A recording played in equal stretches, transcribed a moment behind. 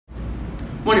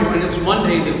Morning, everyone. It's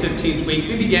Monday, the 15th week.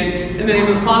 We begin in the name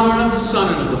of the Father, and of the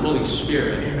Son, and of the Holy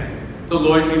Spirit. Amen. The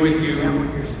Lord be with you. And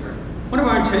with your spirit. One of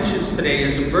our intentions today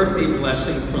is a birthday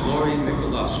blessing for Lori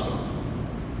Michalowska.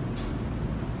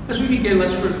 As we begin,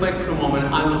 let's reflect for a moment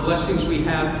on the blessings we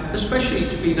have, especially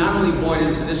to be not only born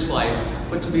into this life,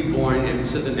 but to be born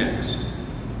into the next.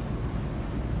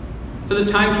 For the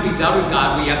times we doubted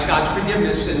God, we ask God's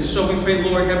forgiveness, and so we pray,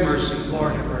 Lord, have mercy.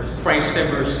 Lord, have mercy. Christ,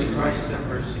 have mercy. Christ, have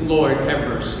mercy. Lord, have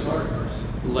mercy. Lord, have mercy.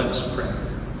 Let us pray.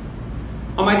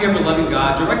 Almighty, ever-loving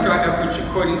God, direct our efforts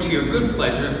according to your good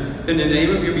pleasure, that in the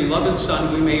name of your beloved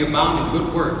Son we may abound in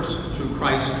good works through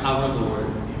Christ our Lord.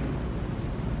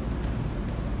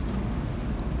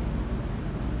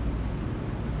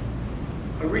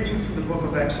 A reading from the book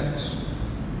of Exodus.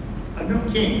 A new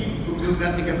king who knew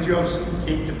nothing of Joseph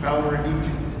came to power in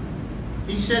Egypt.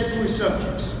 He said to his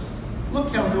subjects,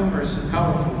 "Look how numerous and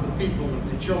powerful the people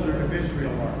of the children of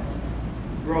Israel are,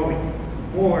 growing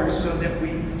more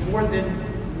than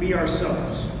we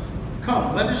ourselves.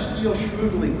 Come, let us deal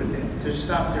shrewdly with them to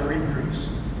stop their increase.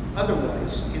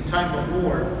 Otherwise, in time of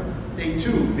war, they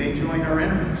too may join our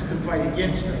enemies to fight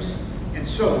against us, and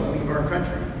so leave our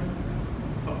country."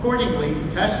 Accordingly,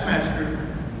 taskmasters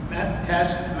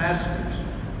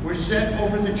were set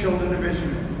over the children of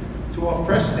Israel to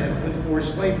oppress them with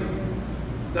forced labor.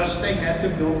 Thus they had to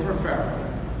build for Pharaoh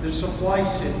the supply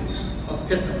cities of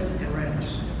Pithom and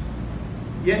Rameses.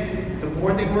 Yet the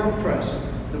more they were oppressed,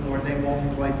 the more they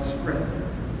multiplied and spread.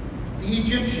 The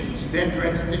Egyptians then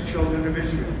dreaded the children of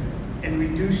Israel and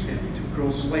reduced them to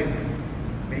cruel slavery,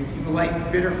 making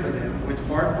life bitter for them with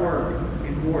hard work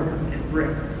in mortar and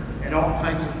brick and all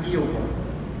kinds of field work,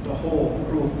 the whole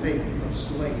cruel fate of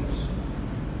slaves.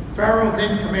 Pharaoh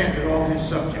then commanded all his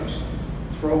subjects,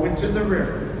 "Throw into the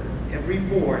river every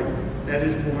boy that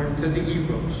is born to the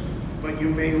Hebrews, but you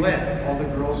may let all the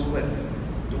girls live."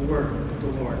 The word of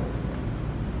the Lord.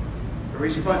 A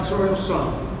responsorial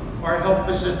song. Our help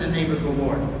is in the name of the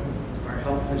Lord. Our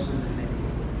help is in the name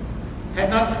of the Lord. Had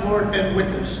not the Lord been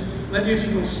with us, let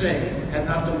Israel say, had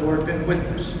not the Lord been with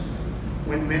us.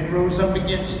 When men rose up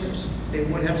against us, they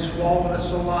would have swallowed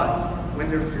us alive when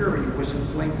their fury was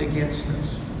inflamed against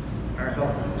us. Our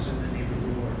help is in the name of the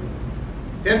Lord.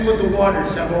 Then would the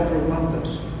waters have overwhelmed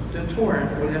us. The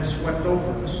torrent would have swept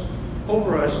over us.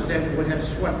 Over us then would have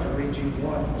swept the raging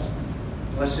waters.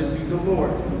 Blessed be the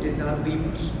Lord who did not leave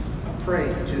us a prey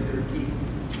to their teeth.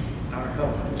 Our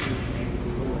help is in the name of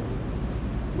the Lord.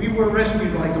 We were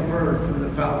rescued like a bird from the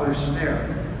fowler's snare.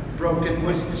 Broken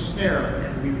was the snare,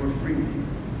 and we were freed.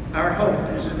 Our help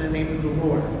is in the name of the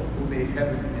Lord who made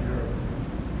heaven and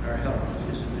earth. Our help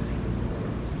is in the name of the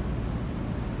Lord.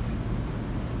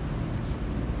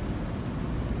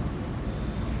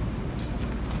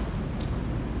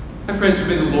 My friends,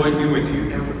 may the Lord be with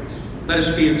you. And with us. Let us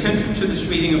be attentive to this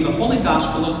reading of the Holy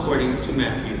Gospel according to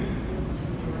Matthew.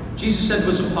 Jesus said to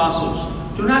his apostles,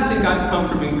 "Do not think I've come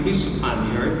to bring peace upon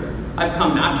the earth. I've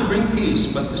come not to bring peace,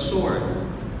 but the sword.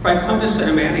 For I've come to set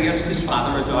a man against his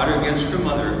father, a daughter against her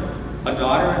mother, a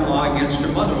daughter-in-law against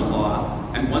her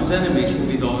mother-in-law, and one's enemies will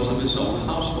be those of his own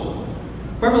household.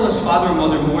 Whoever loves father or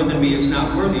mother more than me is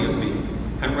not worthy of me,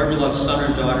 and whoever loves son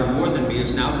or daughter more than me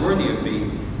is not worthy of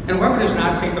me, and whoever does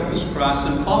not take up his cross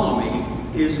and follow me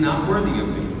is not worthy of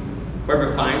me. Whoever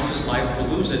finds his life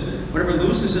will lose it. Whoever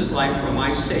loses his life for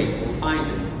my sake will find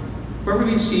it. Whoever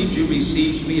receives you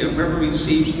receives me, and whoever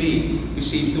receives me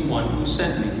receives the one who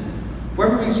sent me.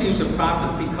 Whoever receives a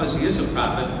prophet because he is a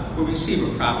prophet will receive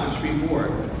a prophet's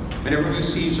reward. And whoever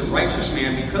receives a righteous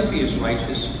man because he is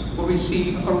righteous will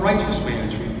receive a righteous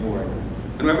man's reward.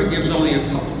 And whoever gives only a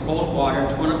cup of cold water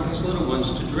to one of these little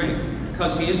ones to drink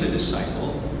because he is a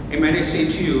disciple, amen, I say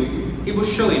to you, he will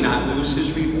surely not lose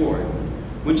his reward."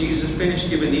 When Jesus finished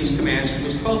giving these commands to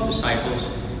his 12 disciples,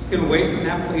 he went away from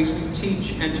that place to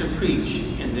teach and to preach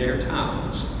in their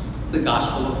towns. The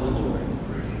Gospel of the Lord.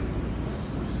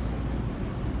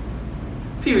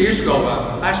 A few years ago,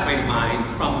 a classmate of mine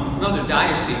from another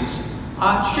diocese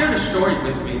shared a story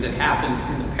with me that happened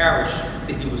in the parish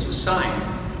that he was assigned.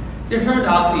 It turned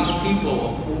out these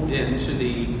people moved into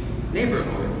the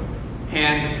neighborhood,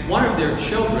 and one of their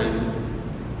children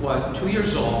was 2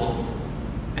 years old,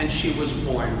 and she was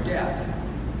born deaf.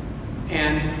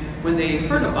 And when they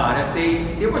heard about it,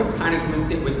 they were the kind of group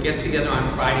that would get together on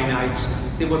Friday nights,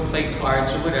 they would play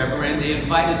cards or whatever, and they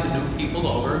invited the new people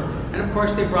over. And of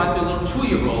course they brought their little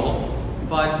 2-year-old,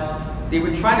 but they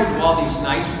would try to do all these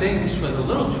nice things for the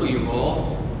little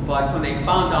 2-year-old, but when they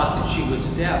found out that she was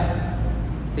deaf,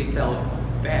 they felt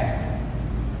bad.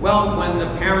 Well, when the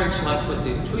parents left with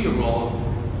the 2-year-old,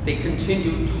 they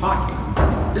continued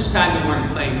talking. This time they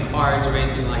weren't playing cards or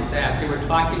anything like that. They were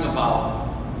talking about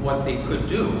what they could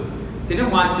do. They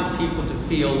didn't want the people to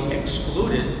feel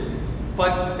excluded,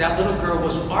 but that little girl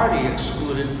was already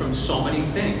excluded from so many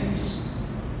things.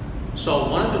 So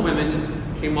one of the women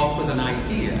came up with an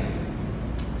idea.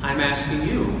 I'm asking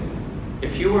you,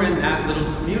 if you were in that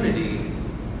little community,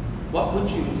 what would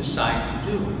you decide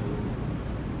to do?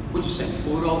 Would you send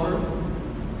food over?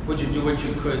 Would you do what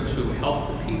you could to help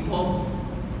the people?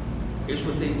 Here's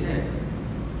what they did.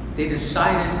 They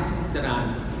decided that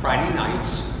on Friday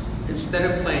nights, instead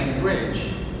of playing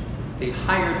bridge, they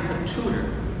hired a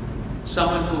tutor,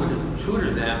 someone who would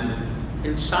tutor them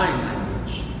in sign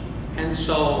language. And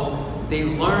so they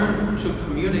learned to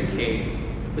communicate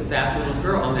with that little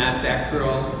girl, and as that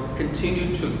girl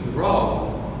continued to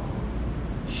grow,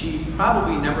 she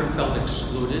probably never felt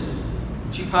excluded.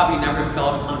 She probably never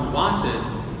felt unwanted,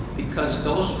 because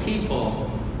those people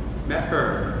met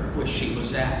her where she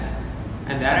was at.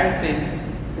 And that, I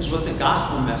think, is what the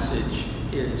gospel message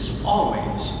is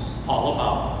always all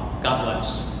about. God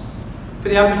bless. For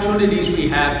the opportunities we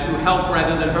have to help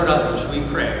rather than hurt others, we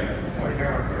pray.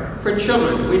 For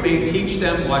children, we may teach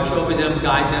them, watch over them,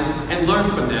 guide them, and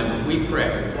learn from them, we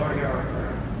pray.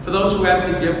 For those who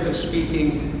have the gift of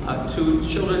speaking to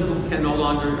children who can no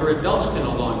longer, or adults can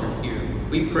no longer hear,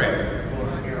 we pray.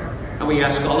 And we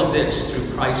ask all of this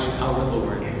through Christ our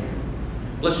Lord.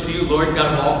 Blessed are you, Lord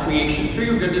God of all creation, through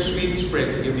your goodness we this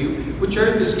bread to give you, which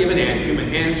earth has given and human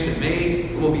hands have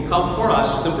made, and will become for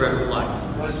us the bread of life.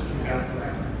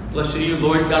 Blessed are you,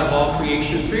 Lord God of all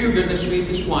creation, through your goodness we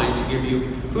this wine to give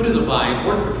you, fruit of the vine,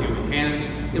 work of human hands,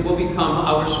 and will become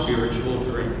our spiritual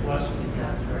drink.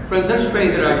 Friends, let's pray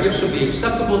that our gifts will be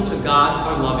acceptable to God,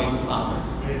 our loving Father.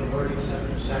 May the Lord accept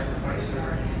the sacrifice in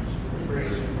our hands for the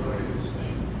praise and glory of his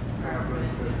name, our bread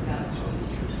and good paths of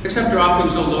the church. Accept our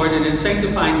offerings, O Lord, and in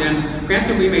sanctifying them, grant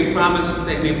that we may profit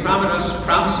us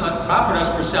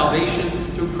for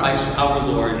salvation through Christ our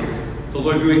Lord. The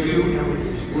Lord be with you.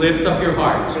 Lift up your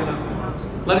hearts.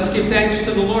 Let us give thanks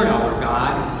to the Lord our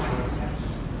God.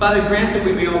 Father, grant that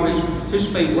we may always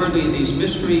participate worthily in these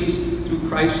mysteries through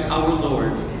Christ our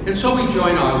Lord. And so we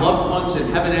join our loved ones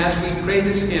in heaven as we pray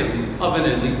this hymn of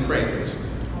unending praise.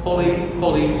 Holy,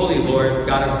 holy, holy Lord,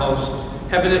 God of hosts,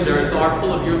 heaven and earth are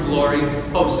full of your glory.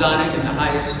 Hosanna in the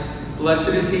highest. Blessed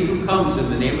is he who comes in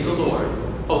the name of the Lord.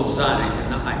 Hosanna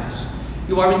in the highest.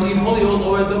 You are indeed holy, O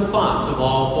Lord, the font of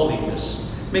all holiness.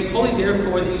 Make holy,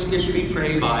 therefore, these gifts we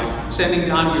pray by sending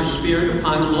down your Spirit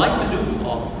upon them like the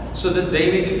dewfall, so that they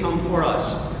may become for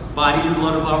us body and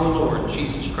blood of our Lord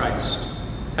Jesus Christ.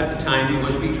 At the time he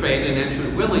was betrayed and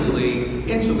entered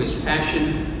willingly into his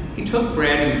passion, he took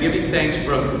bread and giving thanks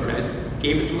broke the bread,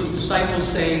 gave it to his disciples,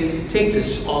 saying, "Take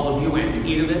this, all of you, and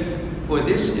eat of it, for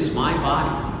this is my body,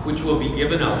 which will be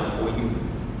given up for you."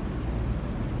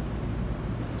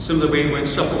 Similarly, when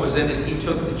supper was ended, he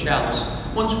took the chalice,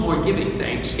 once more giving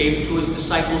thanks, gave it to his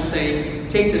disciples, saying,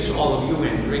 "Take this, all of you,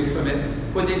 and drink from it,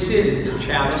 for this is the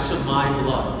chalice of my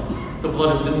blood, the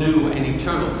blood of the new and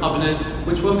eternal covenant,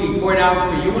 which will be poured out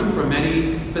for you and for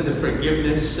many for the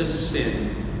forgiveness of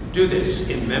sin. Do this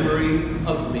in memory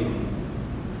of me."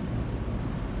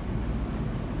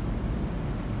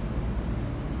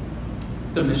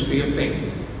 The mystery of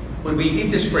faith. When we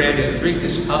eat this bread and drink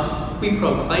this cup, we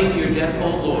proclaim your death, O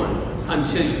Lord,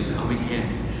 until you come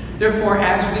again. Therefore,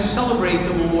 as we celebrate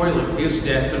the memorial of his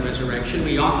death and resurrection,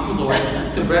 we offer you, Lord,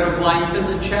 the bread of life and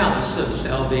the chalice of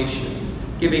salvation,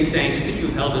 giving thanks that you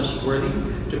held us worthy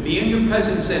to be in your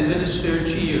presence and minister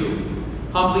to you.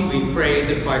 Humbly we pray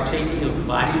that, partaking of the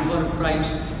body and blood of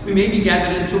Christ, we may be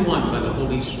gathered into one by the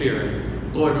Holy Spirit.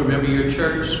 Lord, remember your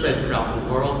church spread throughout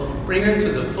the world. Bring her to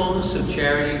the fullness of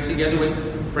charity, together with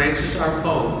Francis our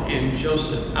Pope and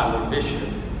Joseph our Bishop.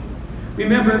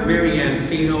 Remember Marianne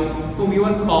Fino, whom you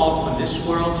have called from this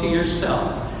world to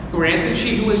yourself. Grant that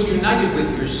she who is united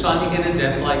with your Son in a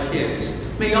death like his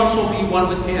may also be one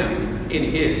with him in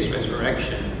his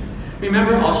resurrection.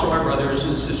 Remember also our brothers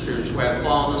and sisters who have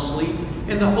fallen asleep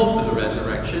in the hope of the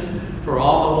resurrection, for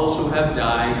all those who have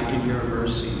died in your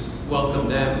mercy. Welcome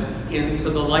them into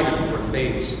the light of your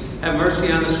face. Have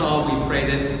mercy on us all, we pray,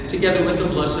 that together with the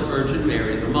Blessed Virgin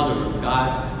Mary, the Mother of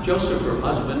God, Joseph her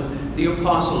husband, the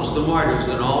apostles, the martyrs,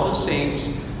 and all the saints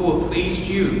who have pleased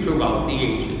you throughout the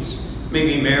ages, may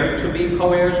we merit to be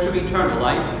co-heirs to eternal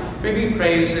life, may we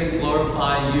praise and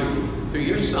glorify you through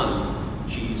your Son,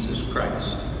 Jesus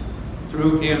Christ.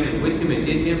 Through him and with him and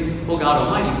in him, O God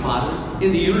Almighty Father,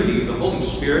 in the unity of the Holy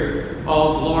Spirit,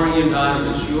 all glory and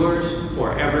honor is yours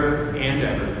forever and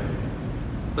ever.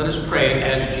 Let us pray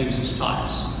as Jesus taught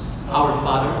us. Our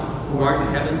Father, who art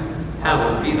in heaven,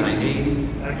 Hallowed be thy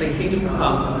name. Thy kingdom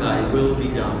come, thy will be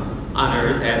done, on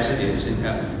earth as it is in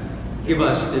heaven. Give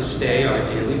us this day our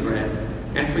daily bread,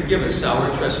 and forgive us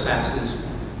our trespasses,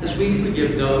 as we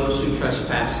forgive those who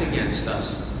trespass against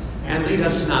us. And lead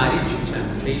us not into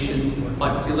temptation,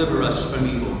 but deliver us from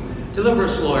evil. Deliver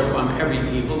us, Lord, from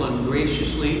every evil, and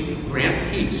graciously grant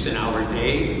peace in our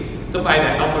day, that by the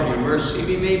help of your mercy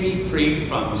we may be freed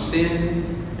from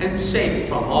sin and safe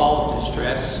from all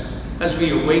distress, as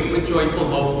we await with joyful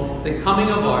hope the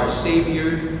coming of our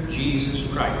Savior, Jesus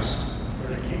Christ. For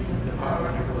the kingdom, the power,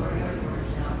 and the glory are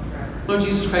yours now and forever. Lord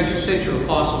Jesus Christ, you said to your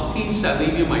apostles, peace I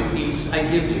leave you, my peace I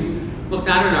give you. Look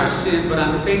not on our sin, but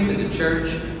on the faith of the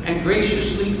church, and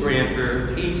graciously grant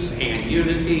her peace and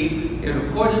unity in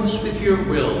accordance with your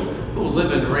will, who will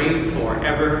live and reign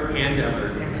forever and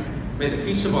ever. Amen. May the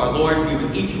peace of our Lord be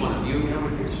with each one of you. And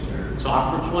with your spirit. Let's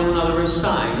offer to one another a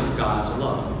sign of God's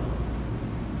love.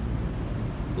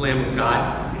 Lamb of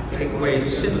God, you take away the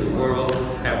sin of the world,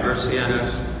 have mercy on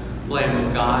us. Lamb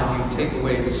of God, you take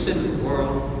away the sin of the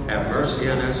world, have mercy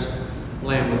on us.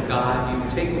 Lamb of God, you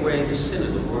take away the sin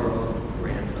of the world,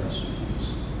 grant us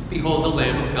peace. Behold the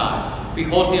Lamb of God.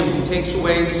 Behold him who takes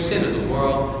away the sin of the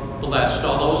world. Blessed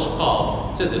all those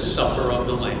called to the supper of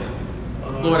the Lamb.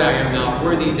 Lord, I am not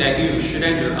worthy that you should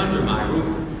enter under my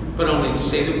roof, but only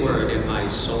say the word, and my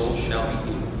soul shall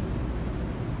be healed.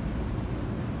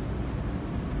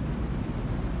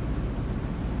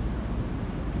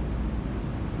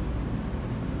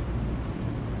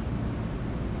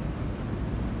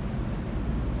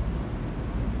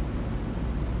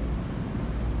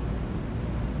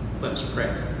 Let us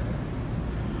pray.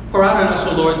 Pour out on us,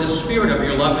 O Lord, the spirit of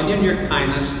your love, and in your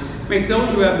kindness make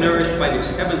those who have nourished by this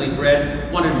heavenly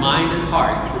bread one in mind and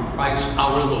heart through Christ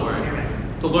our Lord.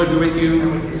 Amen. The Lord be with you.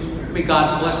 And with your spirit. May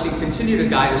God's blessing continue to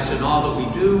guide us in all that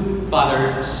we do,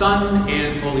 Father, Son,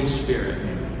 and Holy Spirit.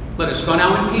 Amen. Let us go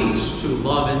now in peace to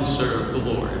love and serve the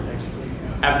Lord. Thanks be to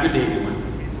God. Have a good day, everyone.